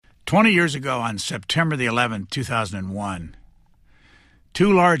20 years ago, on September the 11th, 2001,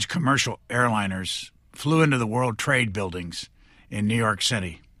 two large commercial airliners flew into the World Trade buildings in New York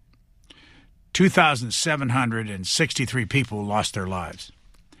City. 2,763 people lost their lives.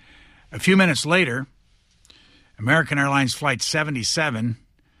 A few minutes later, American Airlines Flight 77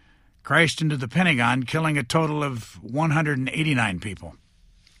 crashed into the Pentagon, killing a total of 189 people.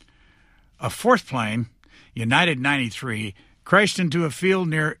 A fourth plane, United 93, crashed into a field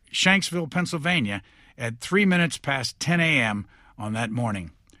near Shanksville, Pennsylvania at 3 minutes past 10 a.m. on that morning.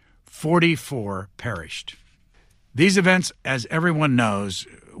 44 perished. These events, as everyone knows,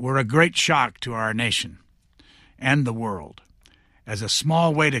 were a great shock to our nation and the world. As a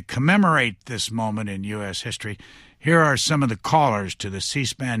small way to commemorate this moment in U.S. history, here are some of the callers to the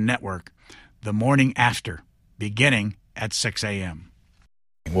C-SPAN network the morning after, beginning at 6 a.m.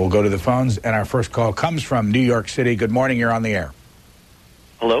 We'll go to the phones, and our first call comes from New York City. Good morning, you're on the air.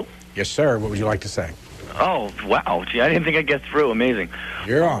 Hello? Yes, sir. What would you like to say? Oh, wow. Gee, I didn't think I'd get through. Amazing.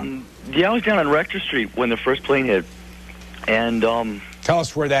 You're on. Yeah, I was down on Rector Street when the first plane hit. And, Tell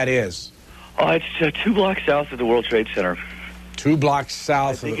us where that is. Oh, it's 2 blocks south of the World Trade Center. 2 blocks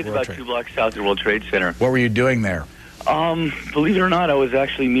south of the World Trade. I think it's about 2 blocks south of the World Trade Center. What were you doing there? Believe it or not, I was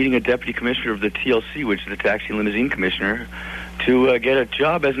actually meeting a deputy commissioner of the TLC, which is the Taxi and Limousine Commissioner, to get a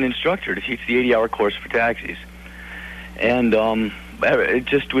job as an instructor to teach the 80-hour course for taxis. And it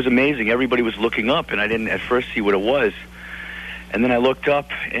just was amazing. Everybody was looking up, and I didn't at first see what it was. And then I looked up,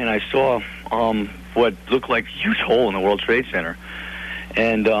 and I saw what looked like a huge hole in the World Trade Center.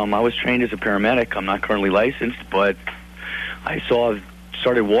 And I was trained as a paramedic. I'm not currently licensed, but I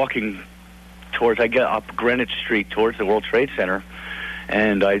started walking I got up Greenwich Street towards the World Trade Center,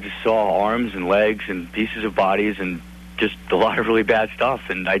 and I just saw arms and legs and pieces of bodies and just a lot of really bad stuff.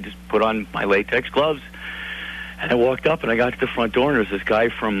 And I just put on my latex gloves, and I walked up, and I got to the front door, and there was this guy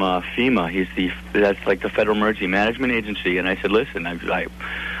from FEMA. That's like the Federal Emergency Management Agency. And I said, listen,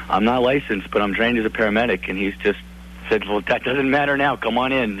 I'm not licensed, but I'm trained as a paramedic. And he's just said, well, that doesn't matter now. Come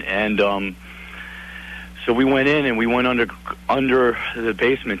on in. And so we went in, and we went under the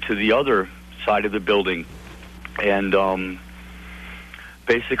basement to the other side of the building. And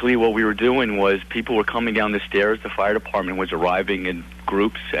basically what we were doing was people were coming down the stairs. The fire department was arriving in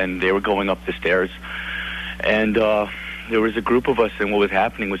groups, and they were going up the stairs. And there was a group of us, and what was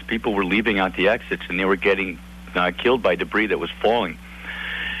happening was people were leaving out the exits, and they were getting killed by debris that was falling.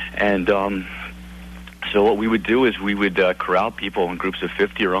 And so what we would do is we would corral people in groups of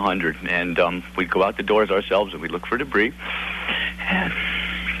 50 or 100, and we'd go out the doors ourselves, and we'd look for debris.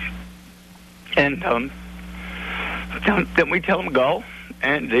 And then we'd tell them go,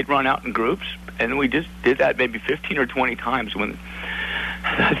 and they'd run out in groups. And we just did that maybe 15 or 20 times when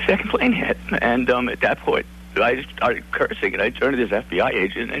the second plane hit. And at that point, I just started cursing, and I turned to this FBI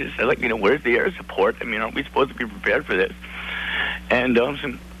agent, and I just said, where's the air support? I mean, aren't we supposed to be prepared for this? And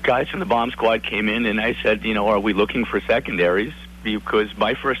some guys from the bomb squad came in, and I said, are we looking for secondaries? Because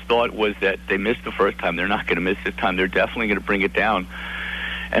my first thought was that they missed the first time. They're not going to miss this time. They're definitely going to bring it down.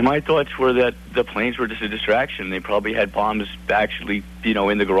 And my thoughts were that the planes were just a distraction. They probably had bombs actually,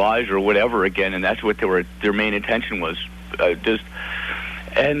 in the garage or whatever again, and that's what their main intention was. Just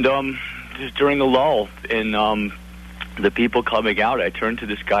during the lull in the people coming out, I turned to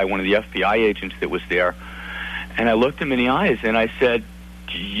this guy, one of the FBI agents that was there, and I looked him in the eyes, and I said,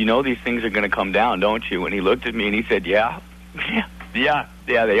 these things are going to come down, don't you? And he looked at me, and he said, yeah,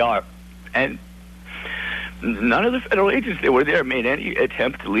 they are. And none of the federal agents that were there made any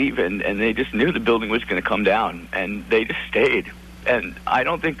attempt to leave, and they just knew the building was going to come down, and they just stayed. And I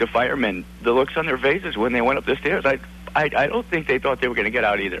don't think the firemen, the looks on their faces when they went up the stairs, I don't think they thought they were going to get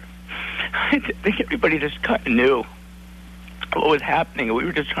out either. I think everybody just kind of knew what was happening, and we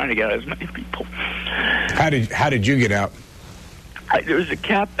were just trying to get out as many people. How did you get out? There was an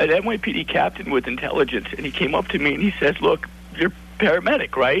NYPD captain with intelligence, and he came up to me, and he says, look, you're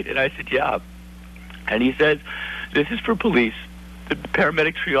paramedic, right? And I said, yeah. And he says, this is for police. The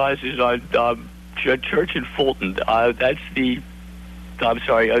paramedic triage is on Church and Fulton. That's the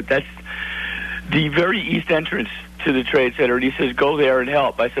very east entrance to the Trade Center. And he says, go there and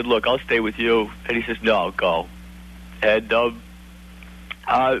help. I said, look, I'll stay with you. And he says, no, go. And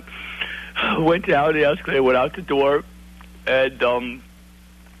I went down the escalator, went out the door, and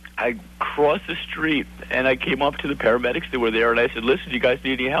I crossed the street, and I came up to the paramedics that were there, and I said, listen, you guys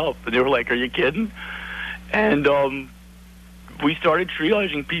need any help? And they were like, are you kidding? And we started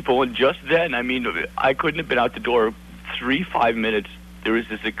triaging people, and just then, I couldn't have been out the door 5 minutes. There was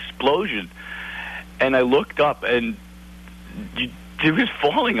this explosion, and I looked up, and it was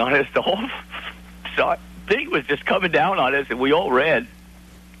falling on us. The whole thing was just coming down on us, and we all ran.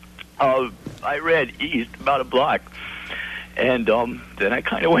 I ran east about a block, and then I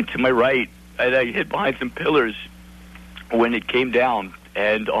kind of went to my right, and I hid behind some pillars when it came down,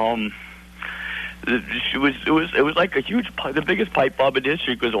 and it was like a huge, the biggest pipe bomb in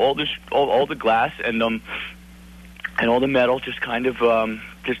history, because all the glass and all the metal just kind of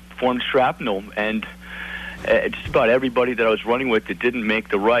just formed shrapnel, and just about everybody that I was running with that didn't make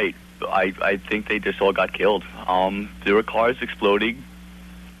the right, I think they just all got killed. There were cars exploding,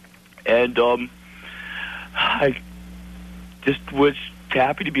 and I just was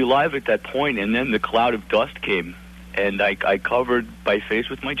happy to be alive at that point. And then the cloud of dust came, and I covered my face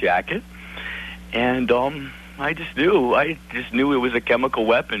with my jacket, and I just knew it was a chemical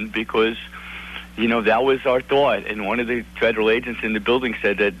weapon, because that was our thought. And one of the federal agents in the building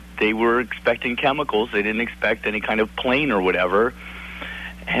said that they were expecting chemicals. They didn't expect any kind of plane or whatever.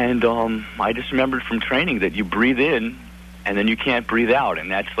 And I just remembered from training that you breathe in and then you can't breathe out,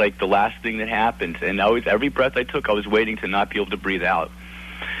 and that's like the last thing that happens. And every breath I took, I was waiting to not be able to breathe out.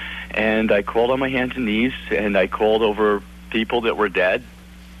 And I crawled on my hands and knees, and I crawled over people that were dead.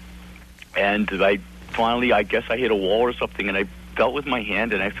 And I guess I hit a wall or something, and I felt with my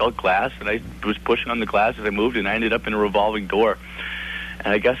hand, and I felt glass, and I was pushing on the glass as I moved, and I ended up in a revolving door.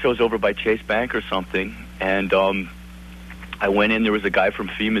 And I guess I was over by Chase Bank or something, and I went in. There was a guy from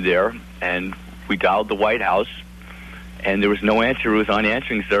FEMA there, and we dialed the White House, and there was no answer. It was on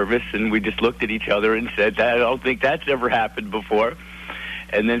answering service, and we just looked at each other and said, I don't think that's ever happened before.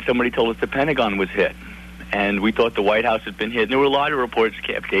 And then somebody told us the Pentagon was hit, and we thought the White House had been hit. And there were a lot of reports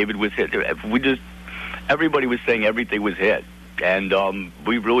Camp David was hit. Everybody was saying everything was hit, and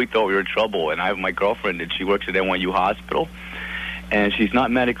we really thought we were in trouble. And I have my girlfriend, and she works at NYU Hospital, and she's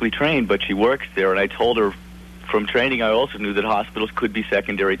not medically trained, but she works there. And I told her, from training, I also knew that hospitals could be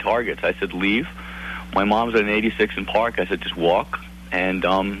secondary targets. I said, leave. My mom's at an 86 in Park. I said, just walk, and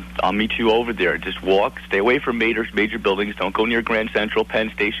I'll meet you over there. Just walk. Stay away from major buildings. Don't go near Grand Central,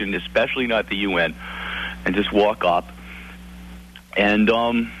 Penn Station, especially not the UN, and just walk up. And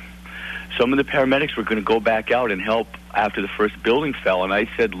some of the paramedics were going to go back out and help after the first building fell, and I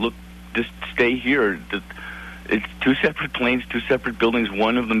said, look, just stay here. It's two separate planes, two separate buildings.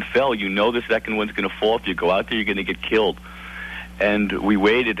 One of them fell. The second one's going to fall. If you go out there, you're going to get killed. And we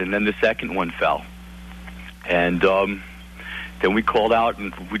waited, and then the second one fell. And then we called out,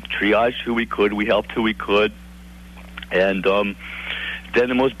 and we triaged who we could. We helped who we could. And then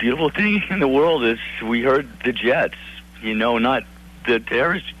the most beautiful thing in the world is we heard the jets, not the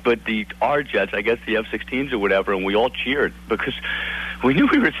terrorists, but our jets, I guess the F-16s or whatever, and we all cheered, because we knew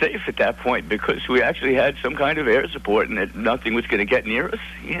we were safe at that point, because we actually had some kind of air support and that nothing was going to get near us,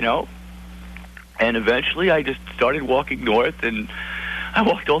 And eventually I just started walking north, and I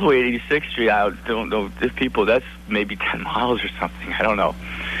walked all the way to 86th Street. I don't know if that's maybe 10 miles or something. I don't know.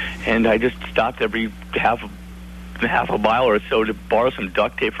 And I just stopped every half a mile or so to borrow some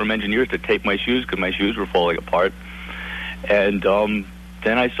duct tape from engineers to tape my shoes, because my shoes were falling apart. And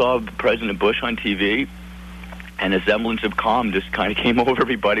then I saw President Bush on TV, and a semblance of calm just kind of came over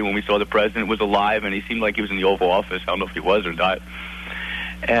everybody when we saw the president was alive, and he seemed like he was in the Oval Office. I don't know if he was or not.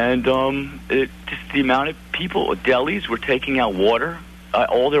 And just the amount of people, delis were taking out water,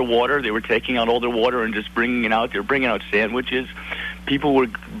 all their water. They were taking out all their water and just bringing it out. They were bringing out sandwiches. People were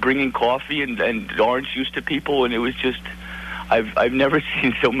bringing coffee and orange juice to people, and it was just, I've never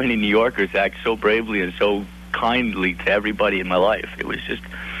seen so many New Yorkers act so bravely and so kindly to everybody in my life. It was just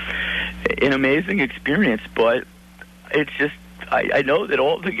an amazing experience. But it's just, I know that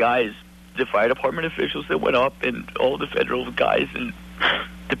all the guys, the fire department officials that went up, and all the federal guys and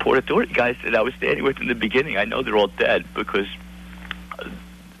the Port Authority guys that I was standing with in the beginning, I know they're all dead, because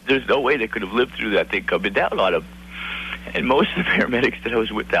there's no way they could have lived through that thing coming down on them. And most of the paramedics that I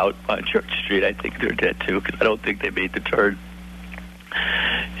was with out on Church Street, I think they're dead too, because I don't think they made the turn.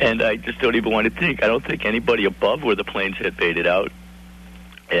 And I just don't even want to think. I don't think anybody above where the planes had made it out.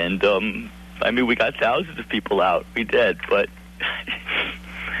 And we got thousands of people out. We did, but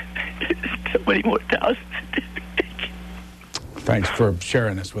so many more thousands. Thanks for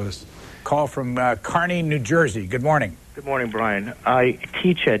sharing this with us. Call from Kearney, New Jersey. Good morning. Good morning, Brian. I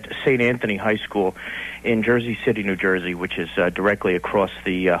teach at St. Anthony High School in Jersey City, New Jersey, which is directly across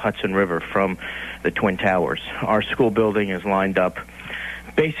the Hudson River from the Twin Towers. Our school building is lined up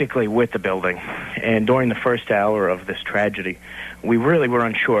basically with the building. And during the first hour of this tragedy, we really were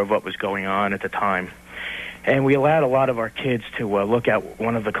unsure of what was going on at the time. And we allowed a lot of our kids to look out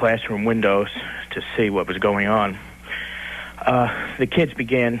one of the classroom windows to see what was going on. The kids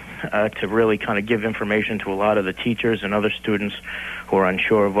began to really kind of give information to a lot of the teachers and other students who were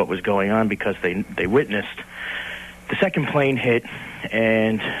unsure of what was going on, because they witnessed the second plane hit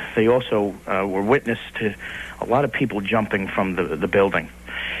and they also were witness to a lot of people jumping from the building.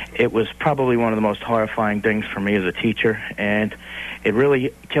 It was probably one of the most horrifying things for me as a teacher, and it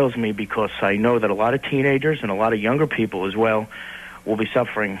really kills me because I know that a lot of teenagers and a lot of younger people as well will be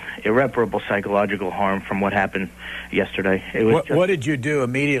suffering irreparable psychological harm from what happened yesterday. It was what did you do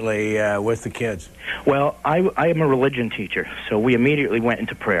immediately with the kids? Well, I am a religion teacher, so we immediately went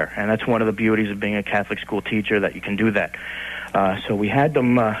into prayer, and that's one of the beauties of being a Catholic school teacher, that you can do that. So we had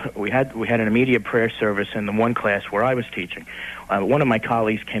them. We had an immediate prayer service in the one class where I was teaching. One of my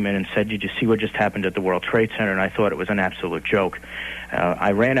colleagues came in and said, "Did you see what just happened at the World Trade Center?" And I thought it was an absolute joke.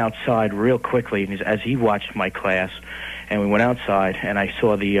 I ran outside real quickly as he watched my class, and we went outside, and I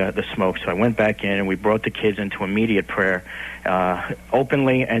saw the smoke. So I went back in, and we brought the kids into immediate prayer,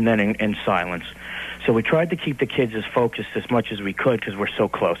 openly and then in silence. So we tried to keep the kids as focused as much as we could because we're so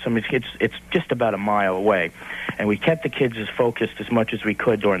close. I mean, it's just about a mile away. And we kept the kids as focused as much as we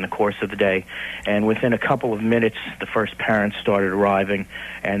could during the course of the day. And within a couple of minutes, the first parents started arriving.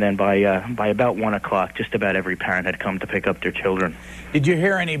 And then by about 1 o'clock, just about every parent had come to pick up their children. Did you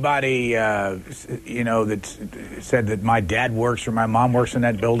hear anybody, that said that my dad works or my mom works in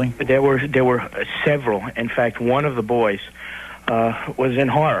that building? There were several. In fact, one of the boys was in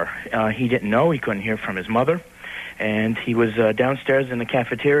horror. He didn't know. He couldn't hear from his mother. And he was downstairs in the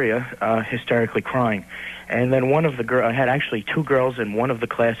cafeteria hysterically crying. And then one of the girls, I had actually two girls in one of the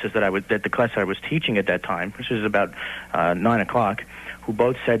classes the class I was teaching at that time, which was about 9 o'clock, who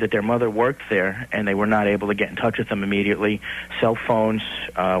both said that their mother worked there and they were not able to get in touch with them immediately. Cell phones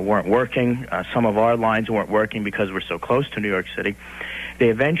weren't working. Some of our lines weren't working because we're so close to New York City. They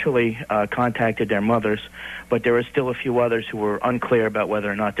eventually contacted their mothers, but there were still a few others who were unclear about whether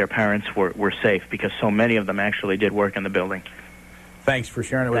or not their parents were safe because so many of them actually did work in the building. Thanks for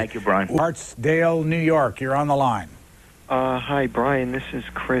sharing it with us. Thank you, Brian. Hartsdale, New York. You're on the line. Hi, Brian. This is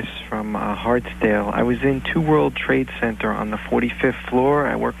Chris from Hartsdale. I was in 2 World Trade Center on the 45th floor.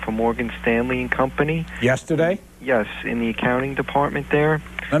 I work for Morgan Stanley and Company. Yesterday? Yes, in the accounting department there.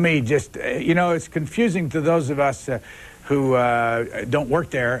 Let me just, it's confusing to those of us who don't work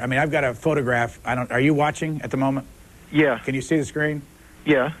there. I mean, I've got a photograph. Are you watching at the moment? Yeah. Can you see the screen?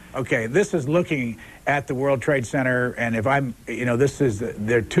 Yeah. Okay, this is looking at the World Trade Center, and if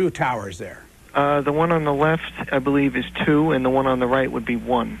there are 2 towers there. The one on the left, I believe, is 2, and the one on the right would be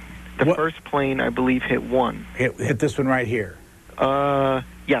 1. The first plane, I believe, hit 1. Hit this one right here?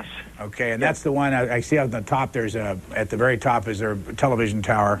 Yes. Okay, and that's the one I see on the top. At the very top is their television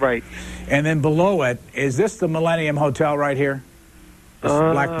tower. Right. And then below it, is this the Millennium Hotel right here? This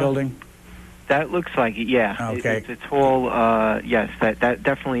black building? That looks like it, yeah. Okay. It's all, yes, that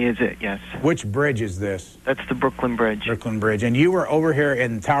definitely is it, yes. Which bridge is this? That's the Brooklyn Bridge. Brooklyn Bridge. And you were over here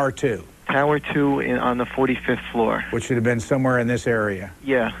in Tower 2? Tower 2 on the 45th floor. Which should have been somewhere in this area.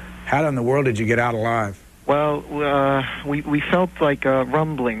 Yeah. How in the world did you get out alive? Well, we felt like a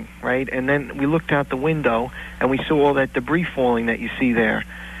rumbling, right? And then we looked out the window, and we saw all that debris falling that you see there.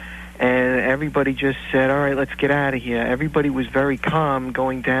 And everybody just said, all right, let's get out of here. Everybody was very calm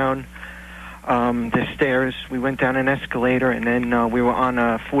going down the stairs. We went down an escalator, and then we were on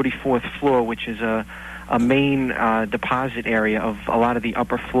a 44th floor, which is a main deposit area of a lot of the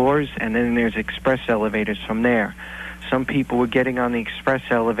upper floors, and then there's express elevators from there. Some people were getting on the express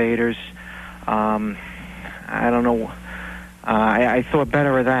elevators. I don't know. I thought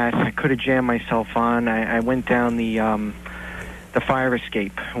better of that. I could have jammed myself on. I went down the fire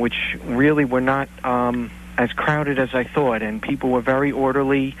escape, which really were not as crowded as I thought, and people were very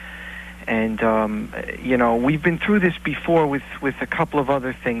orderly. And, we've been through this before with a couple of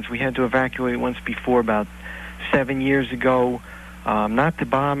other things. We had to evacuate once before about 7 years ago. Not the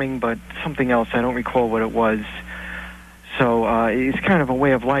bombing, but something else. I don't recall what it was. So it's kind of a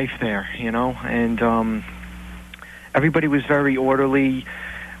way of life there, and everybody was very orderly.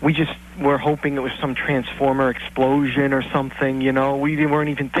 We just were hoping it was some transformer explosion or something, We weren't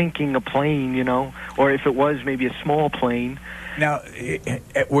even thinking a plane, or if it was, maybe a small plane. Now,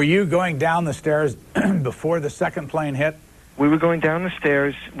 were you going down the stairs before the second plane hit? We were going down the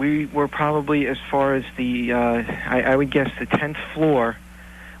stairs. We were probably as far as the, I would guess, the 10th floor,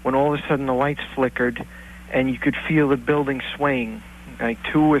 when all of a sudden the lights flickered, and you could feel the building swaying. Like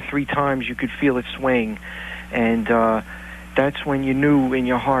 2 or 3 times you could feel it swaying. And that's when you knew in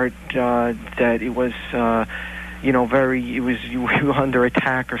your heart that it was, you were under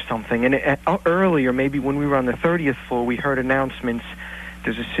attack or something. And earlier, maybe when we were on the 30th floor, we heard announcements.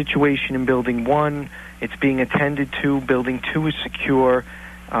 There's a situation in Building 1. It's being attended to. Building 2 is secure.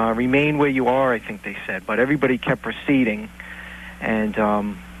 Remain where you are, I think they said. But everybody kept proceeding.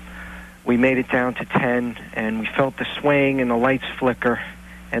 And we made it down to 10, and we felt the swaying and the lights flicker,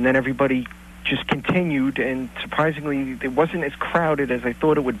 and then everybody just continued, and surprisingly, it wasn't as crowded as I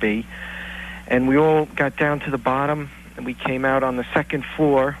thought it would be. And we all got down to the bottom, and we came out on the second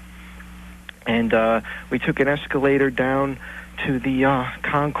floor, and we took an escalator down to the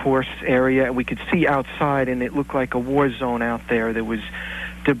concourse area, and we could see outside, and it looked like a war zone out there. There was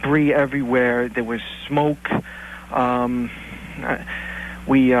debris everywhere. There was smoke.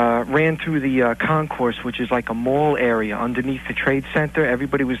 We ran through the concourse, which is like a mall area underneath the Trade Center.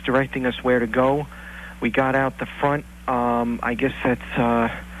 Everybody was directing us where to go. We got out the front. I guess that's,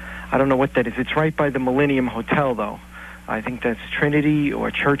 I don't know what that is. It's right by the Millennium Hotel, though. I think that's Trinity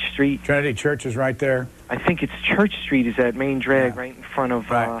or Church Street. Trinity Church is right there. I think it's Church Street is that main drag right in front of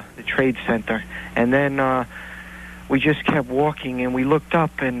the Trade Center. And then we just kept walking, and we looked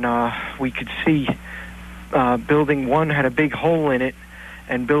up, and we could see Building 1 had a big hole in it,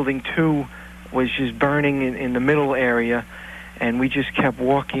 and Building 2 was just burning in the middle area. And we just kept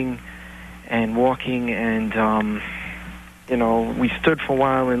walking, and you know, we stood for a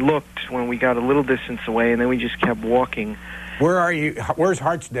while and looked when we got a little distance away, and then we just kept walking. Where are you? Where's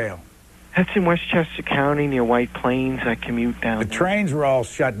Hartsdale? That's in Westchester County near White Plains. I commute down there. The trains were all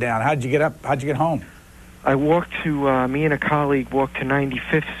shut down. How'd you get up? How'd you get home? I walked to, me and a colleague walked to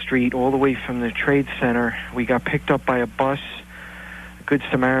 95th Street all the way from the Trade Center. We got picked up by a bus, a Good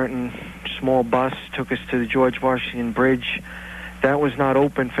Samaritan small bus, took us to the George Washington Bridge. That was not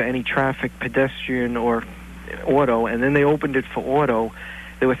open for any traffic, pedestrian or auto, and then they opened it for auto.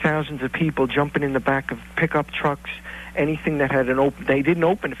 There were thousands of people jumping in the back of pickup trucks, anything that had an open. They didn't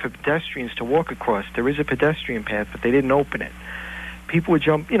open it for pedestrians to walk across. There is a pedestrian path, but they didn't open it. People would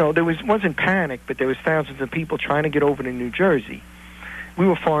jump, you know, wasn't panic, but there was thousands of people trying to get over to New Jersey. We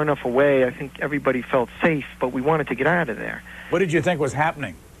were far enough away, I think everybody felt safe, but we wanted to get out of there. What did you think was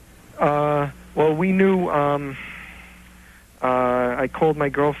happening? Well, we knew, I called my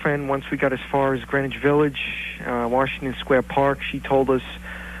girlfriend once we got as far as Greenwich Village, Washington Square Park. She told us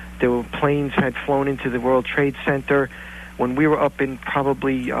there were planes had flown into the World Trade Center. When we were up in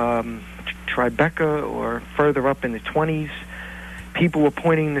probably Tribeca or further up in the 20s, people were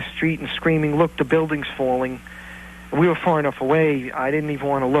pointing in the street and screaming, "Look, the building's falling." We were far enough away, I didn't even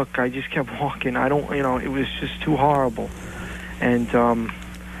want to look. I just kept walking. It was just too horrible. And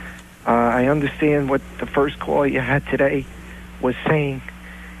I understand what the first call you had today was saying,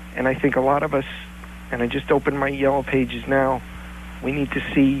 and I think a lot of us, and I just opened my Yellow Pages now, we need to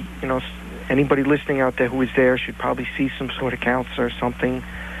see, anybody listening out there who is there should probably see some sort of counselor or something,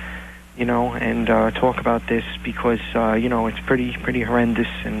 and talk about this, because, it's pretty horrendous,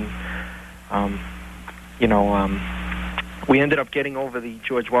 and, we ended up getting over the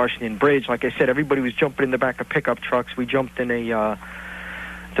George Washington Bridge. Like I said, everybody was jumping in the back of pickup trucks. We jumped in a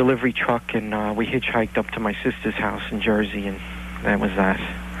delivery truck, and we hitchhiked up to my sister's house in Jersey, and that was that.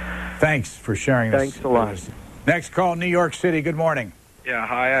 Thanks for sharing this. Thanks a lot. Next call, New York City. Good morning. Yeah,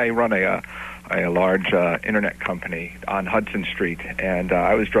 hi. I run a large internet company on Hudson Street, and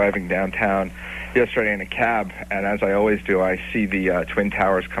I was driving downtown yesterday in a cab, and as I always do, I see the Twin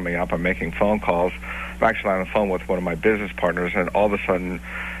Towers coming up. I'm making phone calls. I'm actually on the phone with one of my business partners, and all of a sudden,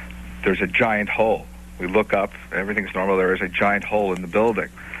 there's a giant hole. We look up, everything's normal. There is a giant hole in the building.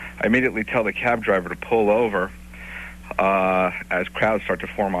 I immediately tell the cab driver to pull over as crowds start to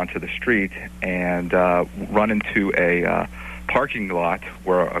form onto the street, and run into a parking lot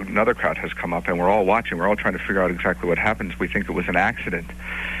where another crowd has come up, and we're all watching. We're all trying to figure out exactly what happens. We think it was an accident.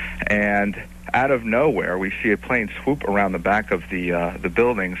 And out of nowhere, we see a plane swoop around the back of the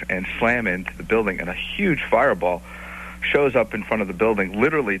buildings and slam into the building, and a huge fireball shows up in front of the building,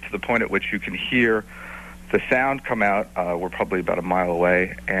 literally to the point at which you can hear the sound come out. We're probably about a mile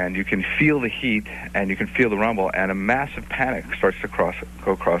away, and you can feel the heat, and you can feel the rumble, and a massive panic starts to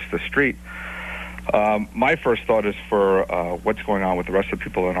go across the street. My first thought is for what's going on with the rest of the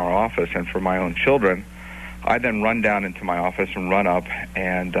people in our office, and for my own children. I then run down into my office and run up,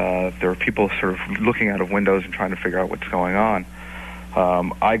 and there are people sort of looking out of windows and trying to figure out what's going on.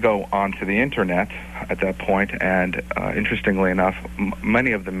 I go onto the internet at that point, and interestingly enough,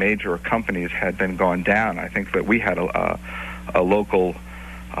 many of the major companies had been gone down. I think that we had a local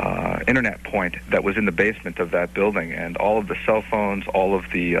internet point that was in the basement of that building, and all of the cell phones, all of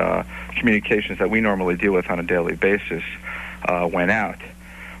the communications that we normally deal with on a daily basis went out.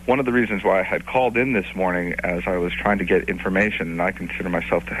 One of the reasons why I had called in this morning, as I was trying to get information, and I consider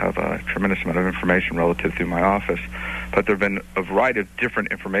myself to have a tremendous amount of information relative to my office, but there have been a variety of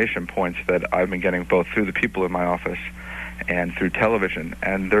different information points that I've been getting both through the people in my office and through television.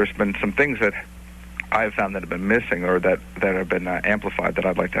 And there's been some things that I've found that have been missing or that have been amplified that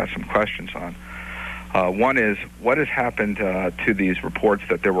I'd like to ask some questions on. One is, what has happened to these reports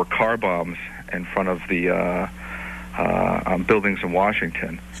that there were car bombs in front of the buildings in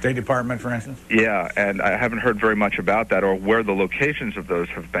Washington? State Department, for instance? Yeah, and I haven't heard very much about that or where the locations of those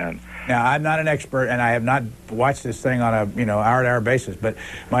have been. Now, I'm not an expert, and I have not watched this thing on a hour-to-hour basis, but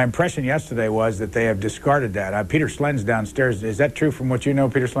my impression yesterday was that they have discarded that. Peter Slen's downstairs. Is that true from what you know,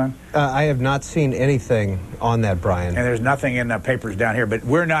 Peter Slen? I have not seen anything on that, Brian. And there's nothing in the papers down here, but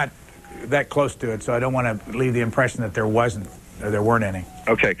we're not that close to it, so I don't want to leave the impression that there wasn't or there weren't any.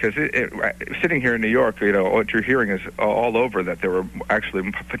 Okay, because sitting here in New York, what you're hearing is all over that there were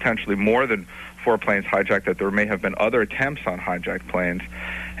actually potentially more than 4 planes hijacked, that there may have been other attempts on hijacked planes.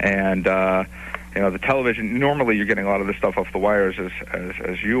 And, the television, normally you're getting a lot of this stuff off the wires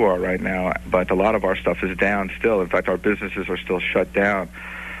as you are right now, but a lot of our stuff is down still. In fact, our businesses are still shut down.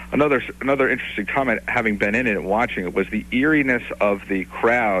 Another interesting comment, having been in it and watching it, was the eeriness of the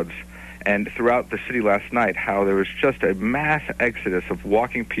crowds and throughout the city last night, how there was just a mass exodus of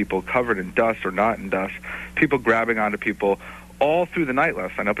walking people covered in dust or not in dust, people grabbing onto people all through the night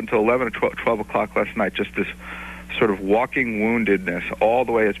last night, up until 11 or 12 o'clock last night, just this sort of walking woundedness all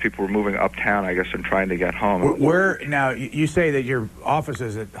the way as people were moving uptown, I guess, and trying to get home. Now, you say that your office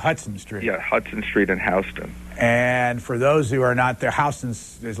is at Hudson Street. Yeah, Hudson Street in Houston. And for those who are not there, Houston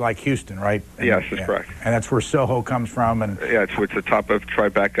is like Houston, right? Yes, that's correct. And that's where Soho comes from. And yeah, it's the top of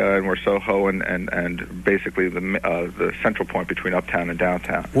Tribeca, and we're Soho and basically the central point between uptown and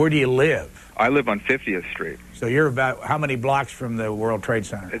downtown. Where do you live? I live on 50th Street. So you're about how many blocks from the World Trade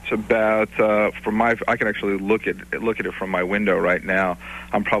Center? It's about I can actually look at it from my window right now.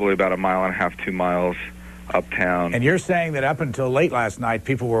 I'm probably about 1.5 miles, 2 miles uptown. And you're saying that up until late last night,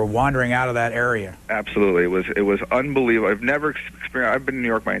 people were wandering out of that area? Absolutely. It was unbelievable. I've never experienced. I've been in New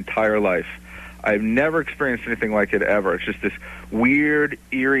York my entire life. I've never experienced anything like it ever. It's just this weird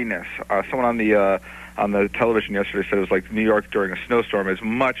eeriness. Someone on the television yesterday said it was like New York during a snowstorm. Is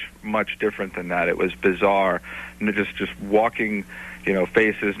much, much different than that. It was bizarre. And just walking,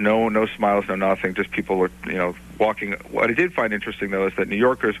 faces, no smiles, no nothing. Just people were, walking. What I did find interesting, though, is that New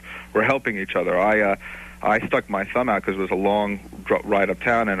Yorkers were helping each other. I stuck my thumb out because it was a long ride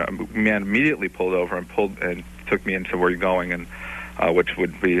uptown, and a man immediately pulled over and took me into where you're going, and which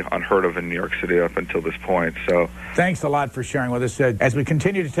would be unheard of in New York City up until this point. So, thanks a lot for sharing with us. As we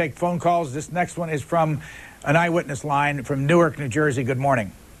continue to take phone calls, this next one is from an eyewitness line from Newark, New Jersey. Good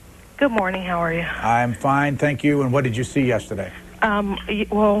morning. Good morning. How are you? I'm fine, thank you. And what did you see yesterday?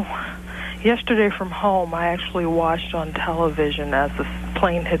 Well, yesterday from home, I actually watched on television as the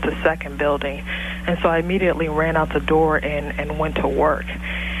plane hit the second building, and so I immediately ran out the door and went to work.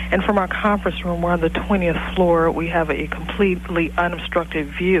 And from our conference room, we're on the 20th floor. We have a completely unobstructed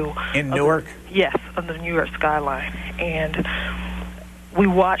view. In Newark? Yes, of the New York skyline. And we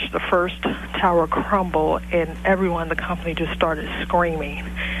watched the first tower crumble, and everyone in the company just started screaming.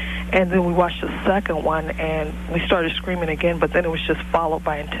 And then we watched the second one, and we started screaming again, but then it was just followed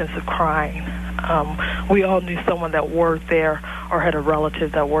by intensive crying. We all knew someone that worked there or had a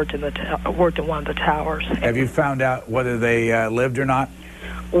relative that worked in one of the towers. Have you found out whether they lived or not?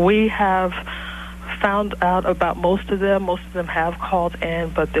 We have found out about most of them. Most of them have called in,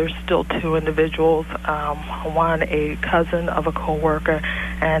 but there's still 2 individuals. One a cousin of a coworker,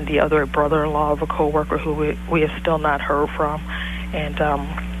 and the other a brother-in-law of a coworker who we have still not heard from. And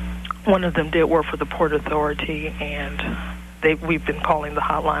one of them did work for the Port Authority, and we've been calling the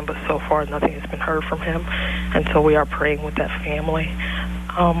hotline, but so far nothing has been heard from him. And so we are praying with that family.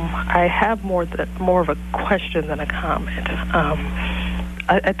 I have more of a question than a comment.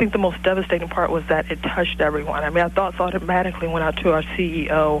 I think the most devastating part was that it touched everyone. I mean, our thoughts automatically went out to our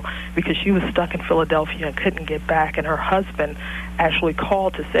CEO because she was stuck in Philadelphia and couldn't get back, and her husband actually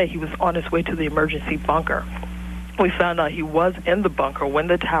called to say he was on his way to the emergency bunker. We found out he was in the bunker when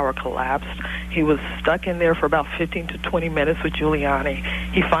the tower collapsed. He was stuck in there for about 15 to 20 minutes with Giuliani.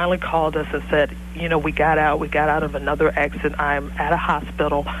 He finally called us and said, we got out. We got out of another exit. I'm at a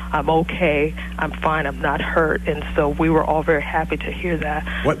hospital. I'm okay. I'm fine. I'm not hurt. And so we were all very happy to hear that.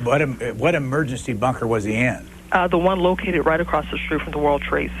 What emergency bunker was he in? The one located right across the street from the World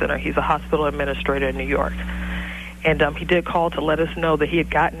Trade Center. He's a hospital administrator in New York. And he did call to let us know that he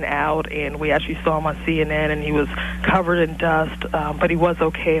had gotten out, and we actually saw him on CNN, and he was covered in dust, but he was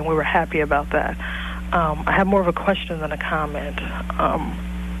okay, and we were happy about that. I have more of a question than a comment.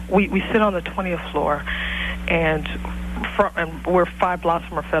 We sit on the 20th floor, and we're 5 blocks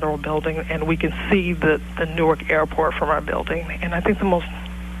from our federal building, and we can see the Newark airport from our building. And I think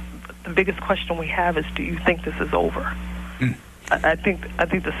the biggest question we have is, do you think this is over? I think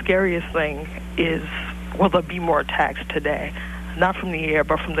the scariest thing is, will there be more attacks today? Not from the air,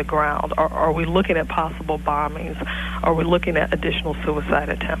 but from the ground. Are we looking at possible bombings? Are we looking at additional suicide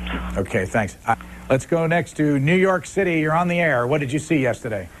attempts? Okay, thanks. Let's go next to New York City. You're on the air. What did you see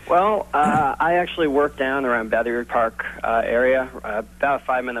yesterday? Well, I actually worked down around Battery Park area, about a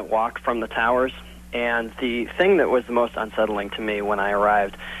 5-minute walk from the towers. And the thing that was the most unsettling to me when I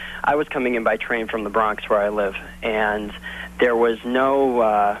arrived, I was coming in by train from the Bronx where I live, and there was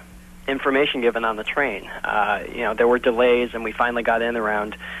no information given on the train. There were delays, and we finally got in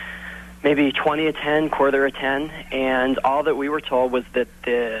around maybe 20 to 10, quarter of 10, and all that we were told was that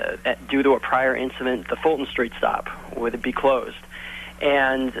due to a prior incident, the Fulton Street stop would be closed.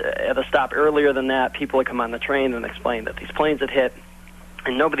 And at a stop earlier than that, people had come on the train and explained that these planes had hit,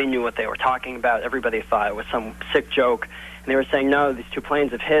 and nobody knew what they were talking about. Everybody thought it was some sick joke, and they were saying, no, these 2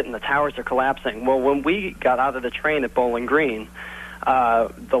 planes have hit and the towers are collapsing. Well, when we got out of the train at Bowling Green,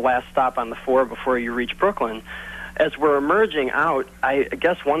 the last stop on the 4 before you reach Brooklyn, as we're emerging out, I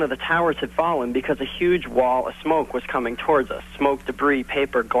guess one of the towers had fallen because a huge wall of smoke was coming towards us. Smoke, debris,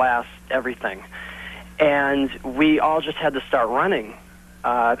 paper, glass, everything. And we all just had to start running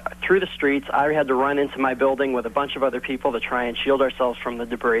through the streets. I had to run into my building with a bunch of other people to try and shield ourselves from the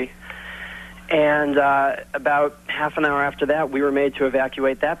debris. And about half an hour after that, we were made to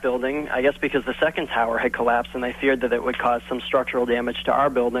evacuate that building, I guess because the second tower had collapsed, and they feared that it would cause some structural damage to our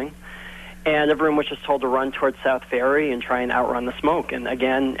building. And everyone was just told to run towards South Ferry and try and outrun the smoke. And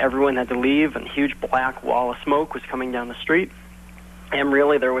again, everyone had to leave, and a huge black wall of smoke was coming down the street. And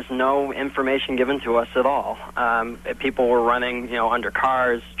really, there was no information given to us at all. People were running, under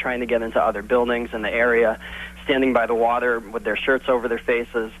cars, trying to get into other buildings in the area, standing by the water with their shirts over their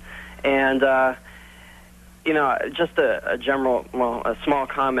faces. And, just a small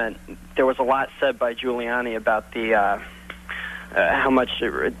comment. There was a lot said by Giuliani about the how much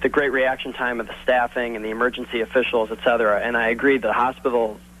the great reaction time of the staffing and the emergency officials, et cetera. And I agree, the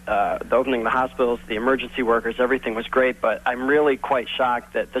hospitals, the opening of the hospitals, the emergency workers, everything was great, but I'm really quite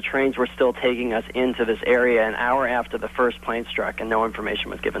shocked that the trains were still taking us into this area an hour after the first plane struck and no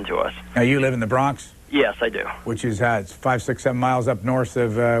information was given to us. Now, you live in the Bronx? Yes, I do. Which is it's 5, 6, 7 miles up north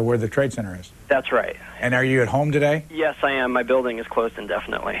of where the Trade Center is. That's right. And are you at home today? Yes, I am. My building is closed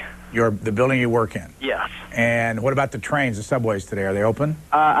indefinitely. The building you work in? Yes. And what about the trains, the subways today? Are they open?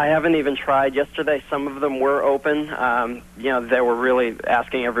 I haven't even tried. Yesterday, some of them were open. They were really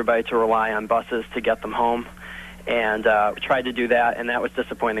asking everybody to rely on buses to get them home. And tried to do that, and that was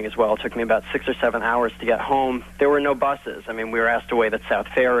disappointing as well. It took me about 6 or 7 hours to get home. There were no buses. I mean, we were asked to wait at South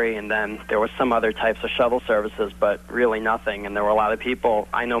Ferry, and then there was some other types of shuttle services, but really nothing. And there were a lot of people.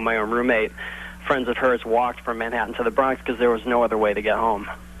 I know my own roommate, friends of hers, walked from Manhattan to the Bronx because there was no other way to get home.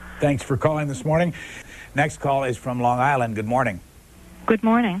 Thanks for calling this morning. Next call is from Long Island. Good morning. Good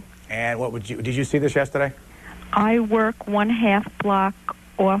morning. And did you see this yesterday? I work 1/2 block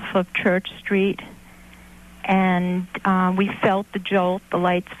off of Church Street, and we felt the jolt. The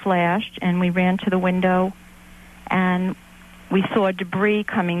lights flashed, and we ran to the window, and we saw debris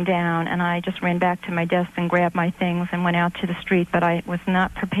coming down, and I just ran back to my desk and grabbed my things and went out to the street, but I was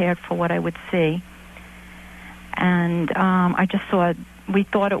not prepared for what I would see. And I just saw, we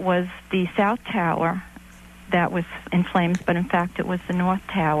thought it was the South Tower that was in flames, but in fact it was the North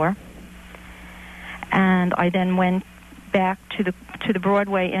Tower. And I then went back to the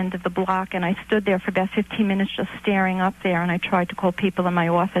Broadway end of the block, and I stood there for about 15 minutes just staring up there, and I tried to call people in my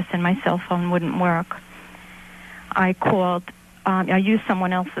office, and my cell phone wouldn't work. I used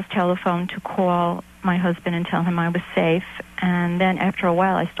someone else's telephone to call my husband and tell him I was safe, and then after a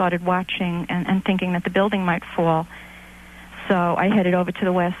while I started watching and thinking that the building might fall. So I headed over to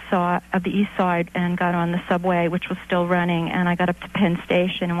the east side and got on the subway, which was still running, and I got up to Penn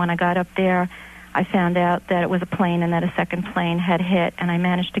Station, and when I got up there, I found out that it was a plane and that a second plane had hit, and I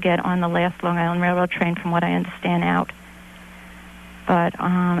managed to get on the last Long Island Railroad train, from what I understand, out. But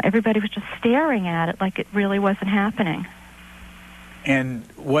everybody was just staring at it like it really wasn't happening. And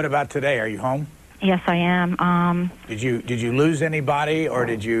what about today? Are you home? Yes, I am. Did you lose anybody, or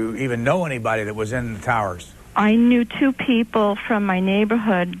did you even know anybody that was in the towers? I knew 2 people from my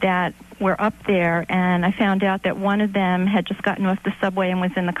neighborhood that were up there, and I found out that one of them had just gotten off the subway and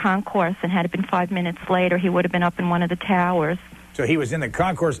was in the concourse, and had it been 5 minutes later, he would have been up in one of the towers. So he was in the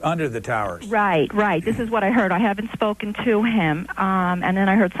concourse under the towers? Right. This is what I heard. I haven't spoken to him. And then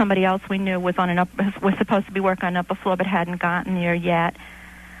I heard somebody else we knew was was supposed to be working on the upper floor but hadn't gotten there yet.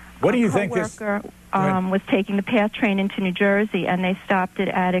 What do you think this... was taking the PATH train into New Jersey, and they stopped it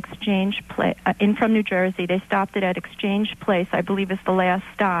at Exchange Place. From New Jersey, they stopped it at Exchange Place, I believe is the last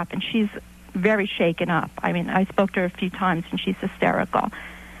stop. And she's very shaken up. I mean, I spoke to her a few times, and she's hysterical.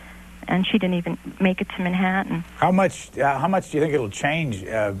 And she didn't even make it to Manhattan. How much do you think it'll change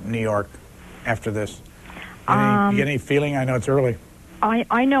New York after this? You get any feeling? I know it's early.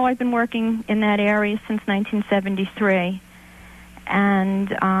 I know I've been working in that area since 1973.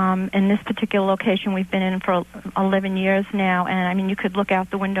 And in this particular location, we've been in for 11 years now. And, I mean, you could look out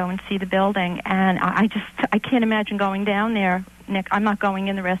the window and see the building. And I can't imagine going down there, Nick. I'm not going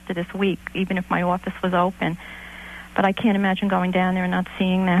in the rest of this week, even if my office was open. But I can't imagine going down there and not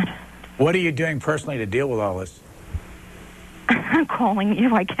seeing that. What are you doing personally to deal with all this? I'm calling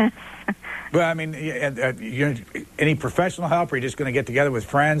you, I guess. Well, I mean, any professional help, or are you just going to get together with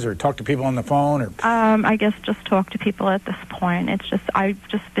friends or talk to people on the phone? Or I guess just talk to people at this point. It's just, I've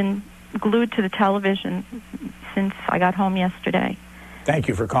just been glued to the television since I got home yesterday. Thank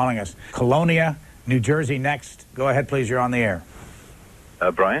you for calling us. Colonia, New Jersey next. Go ahead, please. You're on the air.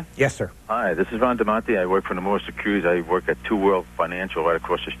 Brian? Yes, sir. Hi, this is Ron DeMonte. I work for Nomura Securities. I work at Two World Financial right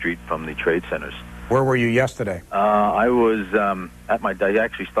across the street from the trade centers. Where were you yesterday? I was at my... I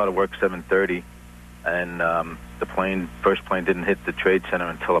actually started work 7:30, and the first plane didn't hit the trade center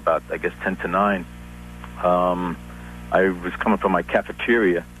until about, I guess, 10 to 9. I was coming from my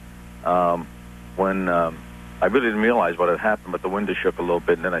cafeteria when I really didn't realize what had happened, but the window shook a little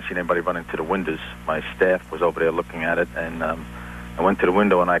bit, and then I seen everybody running to the windows. My staff was over there looking at it, and I went to the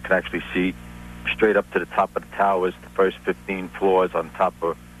window, and I could actually see straight up to the top of the towers. The first 15 floors on top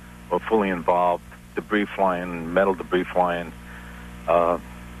were fully involved. Debris flying, metal debris flying. Still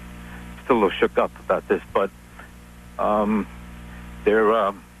a little shook up about this, but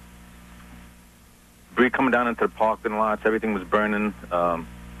there debris coming down into the parking lots. Everything was burning.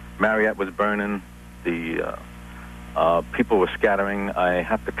 Marriott was burning. The people were scattering. I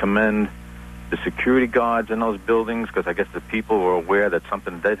have to commend the security guards in those buildings, because I guess the people were aware that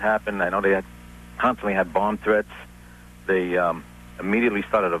something did happen. I know they constantly had bomb threats. They immediately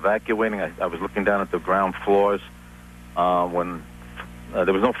started evacuating. I was looking down at the ground floors when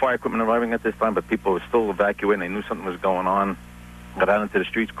there was no fire equipment arriving at this time, but people were still evacuating. They knew something was going on. Got out into the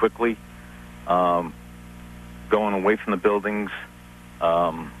streets quickly, going away from the buildings.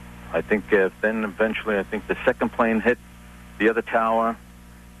 I think then eventually, I think the second plane hit the other tower,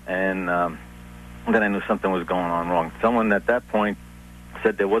 and then I knew something was going on wrong. Someone at that point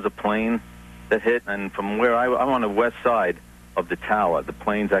said there was a plane that hit, and from where I'm on the west side of the tower, the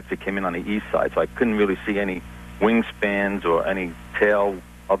planes actually came in on the east side, so I couldn't really see any wingspans or any tail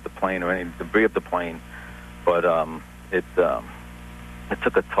of the plane or any debris of the plane. But it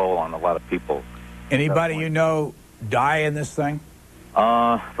took a toll on a lot of people. Anybody you know die in this thing?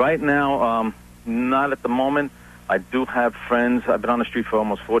 Right now, not at the moment. I do have friends. I've been on the street for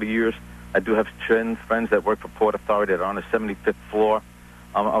almost 40 years. I do have friends that work for Port Authority that are on the 75th floor.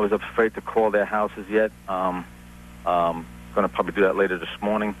 I was afraid to call their houses yet. Going to probably do that later this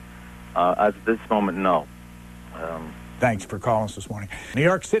morning. At this moment, no. Thanks for calling us this morning. New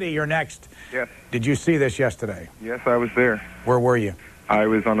York City, you're next. Yes. Did you see this yesterday? Yes, I was there. Where were you? I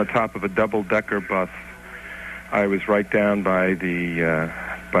was on the top of a double-decker bus. I was right down by the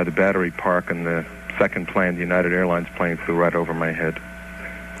Battery Park, and the second plane, the United Airlines plane, flew right over my head.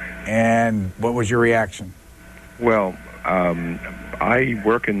 And what was your reaction? Well, I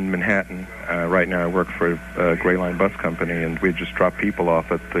work in Manhattan. Right now I work for a Gray Line bus company, and we just dropped people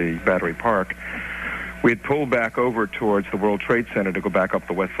off at the Battery Park. We had pulled back over towards the World Trade Center to go back up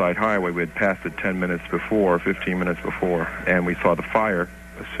the West Side Highway. We had passed it 10 minutes before, 15 minutes before, and we saw the fire.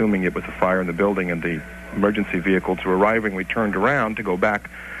 Assuming it was a fire in the building and the emergency vehicles were arriving, we turned around to go back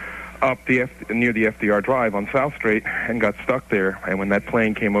up near the FDR Drive on South Street and got stuck there. And when that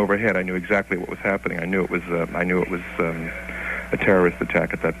plane came overhead, I knew exactly what was happening. I knew it was a terrorist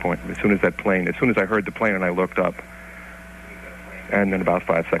attack at that point. As soon as I heard the plane and I looked up, and then about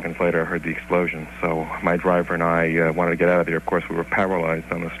 5 seconds later I heard the explosion. So my driver and I wanted to get out of there. Of course, we were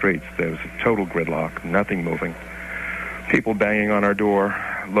paralyzed on the streets. There was a total gridlock, nothing moving. People banging on our door,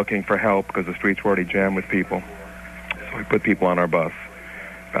 looking for help because the streets were already jammed with people. So we put people on our bus.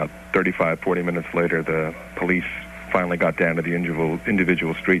 About 35, 40 minutes later, the police finally got down to the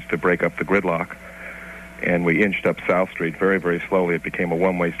individual streets to break up the gridlock. And we inched up South Street very, very slowly. It became a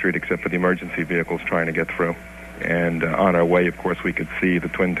one-way street except for the emergency vehicles trying to get through. And on our way, of course, we could see the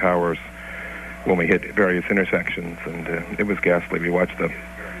Twin Towers when we hit various intersections. And it was ghastly. We watched the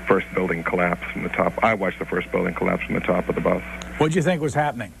first building collapse from the top. I watched the first building collapse from the top of the bus. What did you think was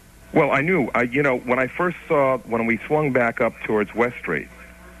happening? Well, I knew. When we swung back up towards West Street,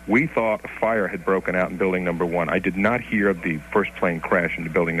 we thought a fire had broken out in building number 1. I did not hear the first plane crash into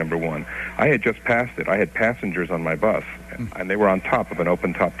building number 1. I had just passed it. I had passengers on my bus, and they were on top of an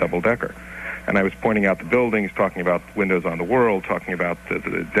open-top double-decker. And I was pointing out the buildings, talking about windows on the world, talking about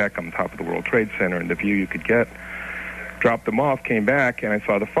the deck on top of the World Trade Center and the view you could get. Dropped them off, came back, and I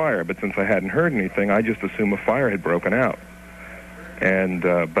saw the fire. But since I hadn't heard anything, I just assumed a fire had broken out. And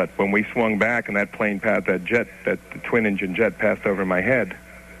but when we swung back and that plane passed, that twin-engine jet passed over my head,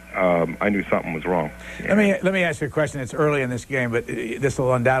 I knew something was wrong. Let me ask you a question. It's early in this game, but this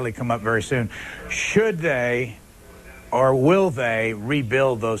will undoubtedly come up very soon. Should they or will they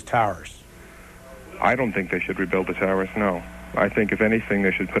rebuild those towers? I don't think they should rebuild the towers, no. I think, if anything,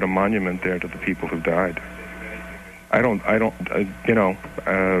 they should put a monument there to the people who died.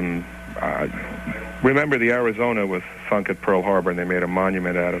 Remember the Arizona was sunk at Pearl Harbor, and they made a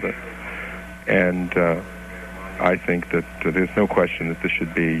monument out of it. And I think that there's no question that this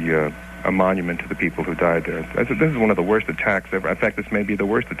should be a monument to the people who died there. This is one of the worst attacks ever. In fact, this may be the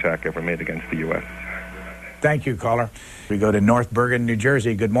worst attack ever made against the U.S. Thank you, caller. We go to North Bergen, New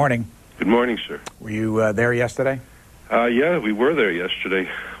Jersey. Good morning. Good morning, sir. Were you there yesterday? Yeah, we were there yesterday.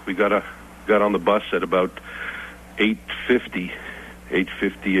 We got on the bus at about 8:50,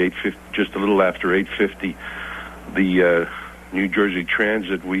 just a little after 8:50. The New Jersey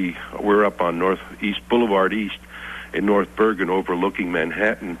Transit, we're up on Northeast Boulevard East in North Bergen overlooking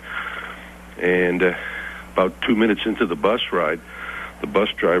Manhattan. And about 2 minutes into the bus ride, the bus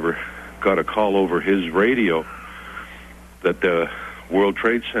driver got a call over his radio that the World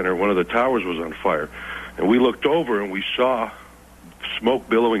Trade Center, one of the towers, was on fire. And we looked over and we saw smoke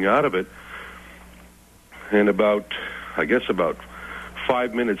billowing out of it. And about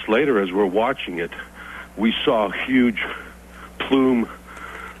 5 minutes later, as we're watching it, we saw a huge plume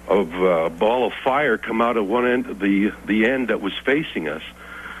of ball of fire come out of one end, the end that was facing us,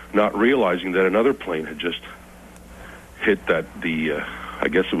 not realizing that another plane had just hit I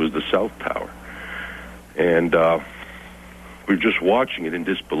guess it was the South Tower. And we were just watching it in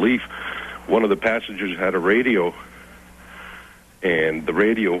disbelief. One of the passengers had a radio, and the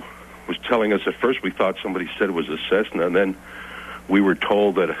radio was telling us, at first we thought somebody said it was a Cessna, and then we were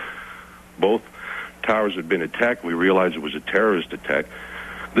told that both towers had been attacked. We realized it was a terrorist attack.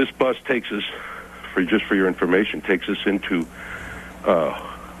 This bus takes us, just for your information, takes us into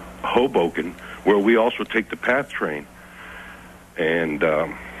Hoboken, where we also take the PATH train. And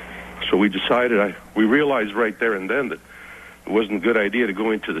so we decided, we realized right there and then that it wasn't a good idea to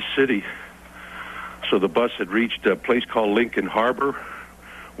go into the city. So the bus had reached a place called Lincoln Harbor,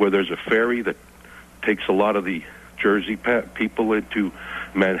 where there's a ferry that takes a lot of the Jersey people into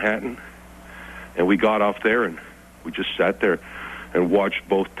Manhattan. And we got off there, and we just sat there and watched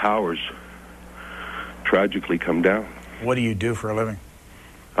both towers tragically come down. What do you do for a living?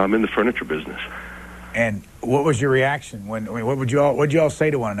 I'm in the furniture business. And what was your reaction? What would you all say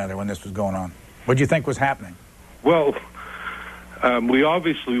to one another when this was going on? What did you think was happening? Well, we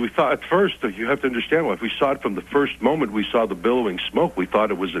thought at first, you have to understand, if we saw it from the first moment we saw the billowing smoke, we thought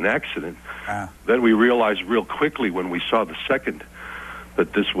it was an accident. Then we realized real quickly when we saw the second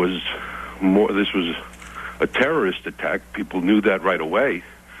that this was a terrorist attack. People knew that right away.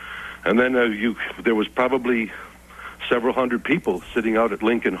 And then there was probably several hundred people sitting out at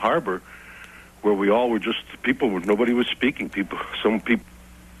Lincoln Harbor, where we all were nobody was speaking. Some people,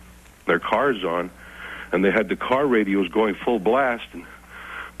 their cars on, and they had the car radios going full blast, and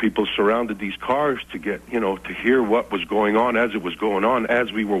people surrounded these cars to get, to hear what was going on as it was going on.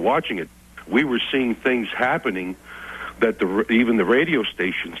 As we were watching it, we were seeing things happening that even the radio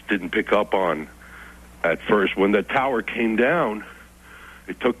stations didn't pick up on at first. When the tower came down,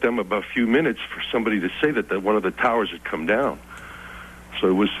 it took them about a few minutes for somebody to say that one of the towers had come down. So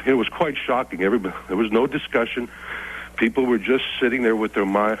it was quite shocking. There was no discussion. People were just sitting there with their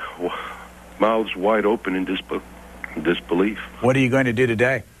mouths wide open in disbelief. What are you going to do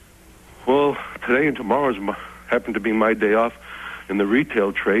today? Well, today and tomorrow happen to be my day off in the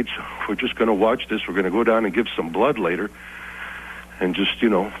retail trade, so we're just going to watch this. We're going to go down and give some blood later, and just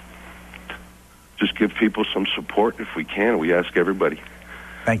give people some support if we can. We ask everybody.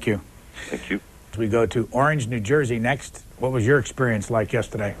 Thank you. Thank you. We go to Orange, New Jersey next. What was your experience like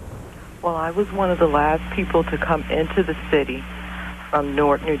yesterday? Well, I was one of the last people to come into the city from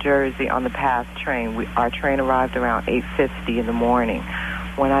Newark, New Jersey on the PATH train. Our train arrived around 8:50 in the morning.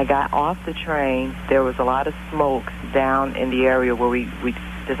 When I got off the train, there was a lot of smoke down in the area where we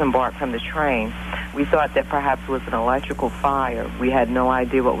disembarked from the train. We thought that perhaps it was an electrical fire. We had no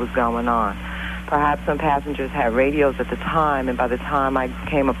idea what was going on. Perhaps some passengers had radios at the time, and by the time I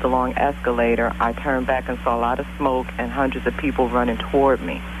came up the long escalator, I turned back and saw a lot of smoke and hundreds of people running toward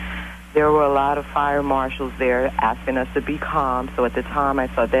me. There were a lot of fire marshals there asking us to be calm, so at the time I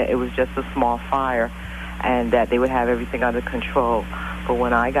thought that it was just a small fire and that they would have everything under control. But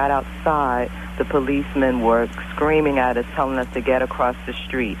when I got outside, the policemen were screaming at us, telling us to get across the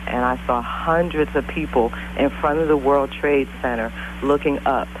street. And I saw hundreds of people in front of the World Trade Center looking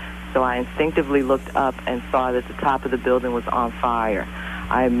up. So I instinctively looked up and saw that the top of the building was on fire.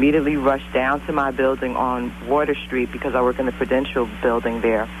 I immediately rushed down to my building on Water Street because I work in the Prudential building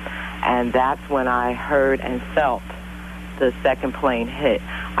there. And that's when I heard and felt the second plane hit.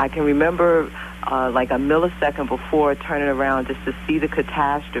 I can remember like a millisecond before turning around just to see the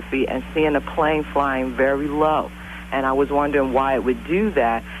catastrophe and seeing a plane flying very low. And I was wondering why it would do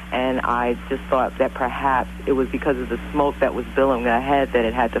that, and I just thought that perhaps it was because of the smoke that was billowing ahead that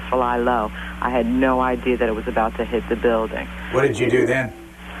it had to fly low. I had no idea that it was about to hit the building. What did you do then?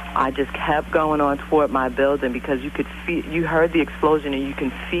 I just kept going on toward my building because you heard the explosion and you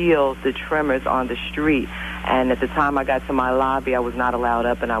can feel the tremors on the street. And at the time I got to my lobby, I was not allowed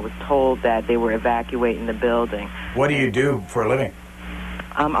up, and I was told that they were evacuating the building. What do you do for a living?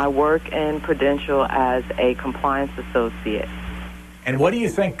 I work in Prudential as a compliance associate. And what do you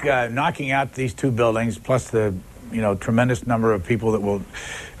think knocking out these two buildings, plus the tremendous number of people that will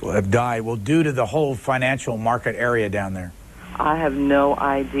have died, will do to the whole financial market area down there? I have no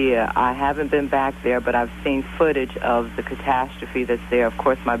idea. I haven't been back there, but I've seen footage of the catastrophe that's there. Of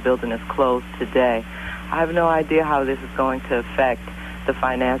course, my building is closed today. I have no idea how this is going to affect the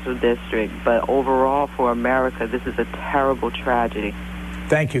financial district, but overall for America, this is a terrible tragedy.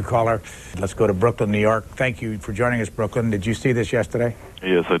 Thank you, caller. Let's go to Brooklyn, New York. Thank you for joining us, Brooklyn. Did you see this yesterday?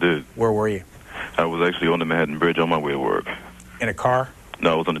 Yes, I did. Where were you? I was actually on the Manhattan Bridge on my way to work. In a car?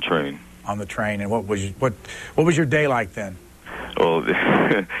 No, I was on the train. On the train. And what was your day like then? Well,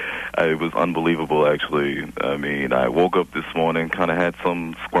 it was unbelievable, actually. I mean, I woke up this morning, kind of had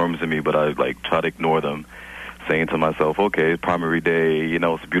some squirms in me, but I tried to ignore them, saying to myself, okay, it's primary day,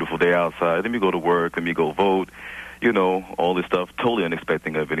 it's a beautiful day outside. Let me go to work. Let me go vote. All this stuff, totally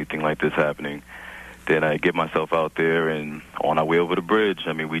unexpecting of anything like this happening. Then I get myself out there, and on our way over the bridge,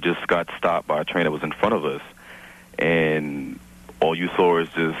 we just got stopped by a train that was in front of us. And all you saw is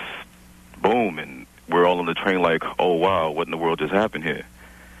just boom, and we're all on the train like, oh, wow, what in the world just happened here?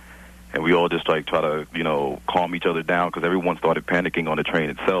 And we all just try to, calm each other down because everyone started panicking on the train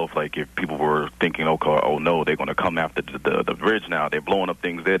itself. Like if people were thinking, oh no, they're going to come after the bridge now. They're blowing up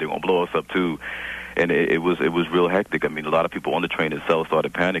things there. They're going to blow us up too. And it was real hectic. A lot of people on the train itself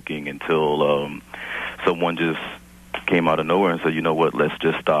started panicking until someone just came out of nowhere and said, you know what, let's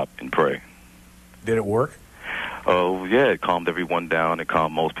just stop and pray. Did it work? Oh, yeah, it calmed everyone down. It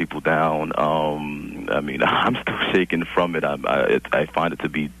calmed most people down. I'm still shaking from it. I find it to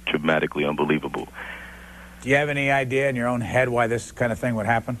be dramatically unbelievable. Do you have any idea in your own head why this kind of thing would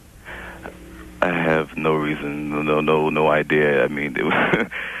happen? I have no reason, no idea. It was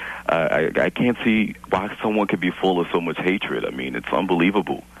I can't see why someone could be full of so much hatred. It's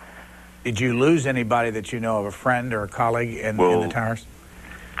unbelievable. Did you lose anybody that you know of, a friend or a colleague in the towers?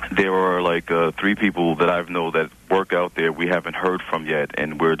 There are 3 people that I know that work out there we haven't heard from yet,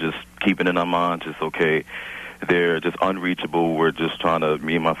 and we're just keeping in our minds, just okay. They're just unreachable. We're just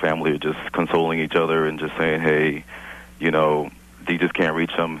me and my family are just consoling each other and just saying, hey, they just can't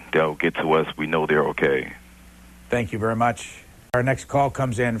reach them. They'll get to us. We know they're okay. Thank you very much. Our next call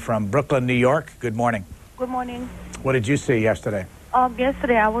comes in from Brooklyn, New York. Good morning. Good morning. What did you see yesterday?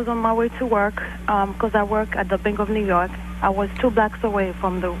 Yesterday I was on my way to work because I work at the Bank of New York. I was 2 blocks away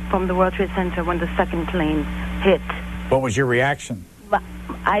from the World Trade Center when the second plane hit. What was your reaction?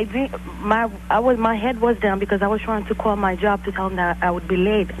 I think my head was down because I was trying to call my job to tell them that I would be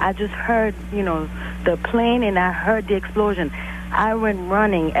late. I just heard, the plane, and I heard the explosion. I went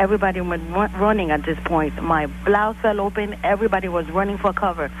running. Everybody went running at this point. My blouse fell open. Everybody was running for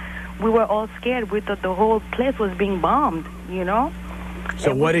cover. We were all scared. We thought the whole place was being bombed,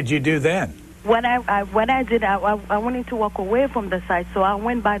 So what did you do then? What I did, I wanted to walk away from the site, so I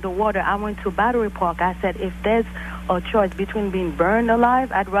went by the water. I went to Battery Park. I said, if there's a choice between being burned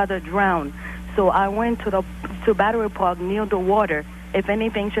alive, I'd rather drown. So I went to Battery Park near the water. If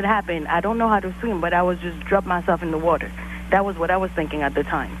anything should happen, I don't know how to swim, but I would just drop myself in the water. That was what I was thinking at the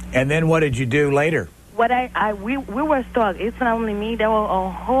time. And then what did you do later? We were stuck. It's not only me. There were a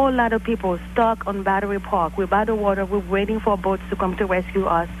whole lot of people stuck on Battery Park. We're by the water. We're waiting for boats to come to rescue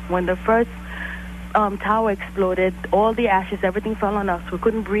us. When the first tower exploded, all the ashes, everything fell on us. We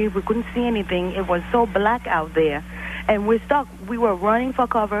couldn't breathe. We couldn't see anything. It was so black out there. And we're stuck. We were running for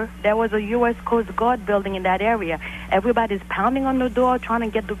cover. There was a U.S. Coast Guard building in that area. Everybody's pounding on the door, trying to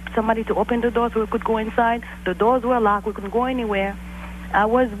get somebody to open the door so we could go inside. The doors were locked. We couldn't go anywhere. I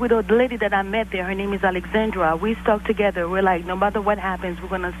was with a lady that I met there. Her name is Alexandra. We stuck together. We're like, no matter what happens, we're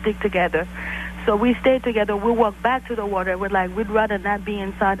going to stick together. So we stayed together. We walked back to the water. We're like, we'd rather not be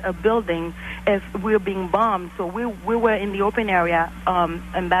inside a building if we're being bombed. So we were in the open area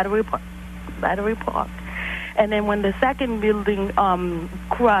in Battery Park. And then when the second building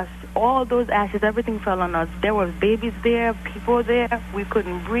crushed, all those ashes, everything fell on us. There was babies there, people there. We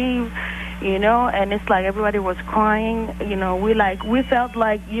couldn't breathe, you know, and it's like everybody was crying. You know, we felt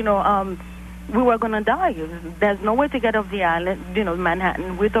like, you know, we were going to die. There's no way to get off the island, you know,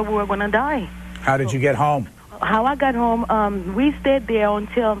 Manhattan. We thought we were going to die. How did you get home? How I got home, we stayed there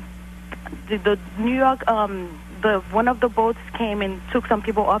until the New York, one of the boats came and took some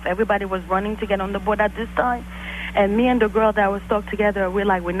people off. Everybody was running to get on the boat at this time. And me and the girl that was stuck together, we're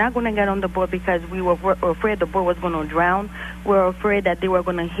like, we're not going to get on the boat because we were afraid the boat was going to drown. We were afraid that they were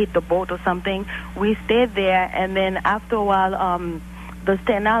going to hit the boat or something. We stayed there, and then after a while, the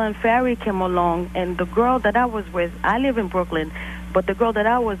Staten Island ferry came along, and the girl that I was with, I live in Brooklyn, but the girl that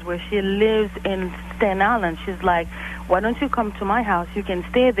I was with, she lives in Staten Island. She's like, why don't you come to my house? You can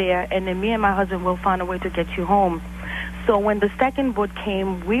stay there, and then me and my husband will find a way to get you home. So when the second boat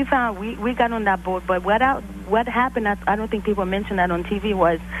came, we got on that boat, but what happened, I don't think people mentioned that on TV,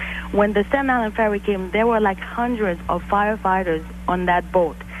 was when the Staten Island ferry came, there were like hundreds of firefighters on that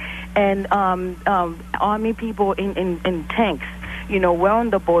boat, and Army people in tanks. You know, we're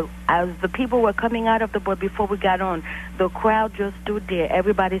on the boat. As the people were coming out of the boat before we got on, the crowd just stood there.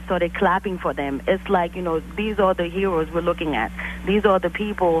 Everybody started clapping for them. It's like, you know, these are the heroes we're looking at. These are the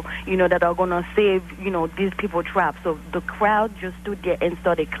people, you know, that are going to save, you know, these people trapped. So the crowd just stood there and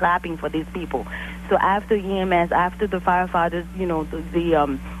started clapping for these people. So after EMS, after the firefighters, you know,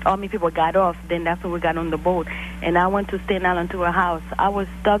 the Army people got off, then that's when we got on the boat. And I went to Staten Island to a house. I was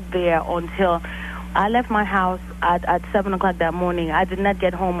stuck there until I left my house at 7 o'clock that morning. I did not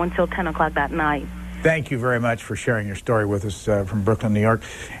get home until 10 o'clock that night. Thank you very much for sharing your story with us from Brooklyn, New York.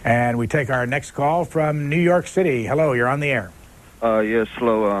 And we take our next call from New York City. Hello, you're on the air. Yes,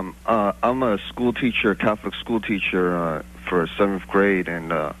 hello. I'm a school teacher, Catholic school teacher for 7th grade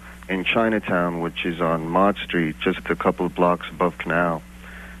in Chinatown, which is on Mott Street, just a couple of blocks above Canal.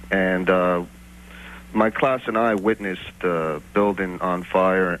 And my class and I witnessed the building on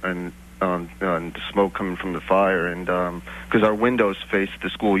fire and the smoke coming from the fire, and because our windows faced the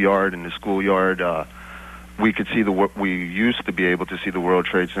schoolyard, and the schoolyard, we could see we used to be able to see the World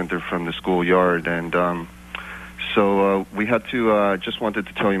Trade Center from the schoolyard, and so we had to. Just wanted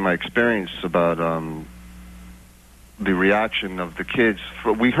to tell you my experience about the reaction of the kids.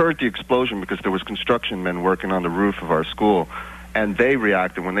 We heard the explosion because there was construction men working on the roof of our school, and they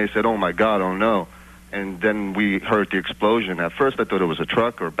reacted when they said, "Oh my God, oh no." And then we heard the explosion. At first I thought it was a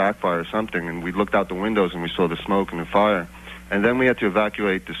truck or a backfire or something, and we looked out the windows and we saw the smoke and the fire. And then we had to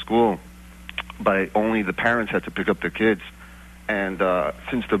evacuate the school. Only the parents had to pick up their kids. And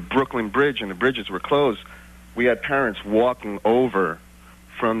since the Brooklyn Bridge and the bridges were closed, we had parents walking over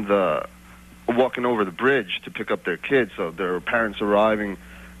the bridge to pick up their kids. So there were parents arriving,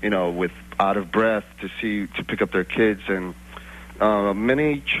 you know, with out of breath to pick up their kids. And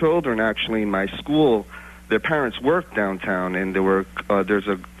many children, actually, in my school, their parents work downtown, and there's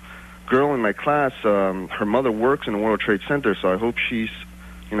a girl in my class, her mother works in the World Trade Center, so I hope she's,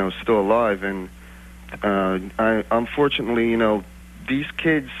 you know, still alive. And unfortunately, you know, these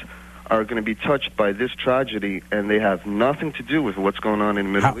kids are going to be touched by this tragedy, and they have nothing to do with what's going on in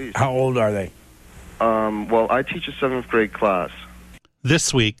the Middle East. How old are they? Well, I teach a 7th grade class.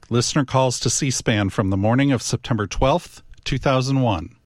 This week, listener calls to C-SPAN from the morning of September 12th, 2001.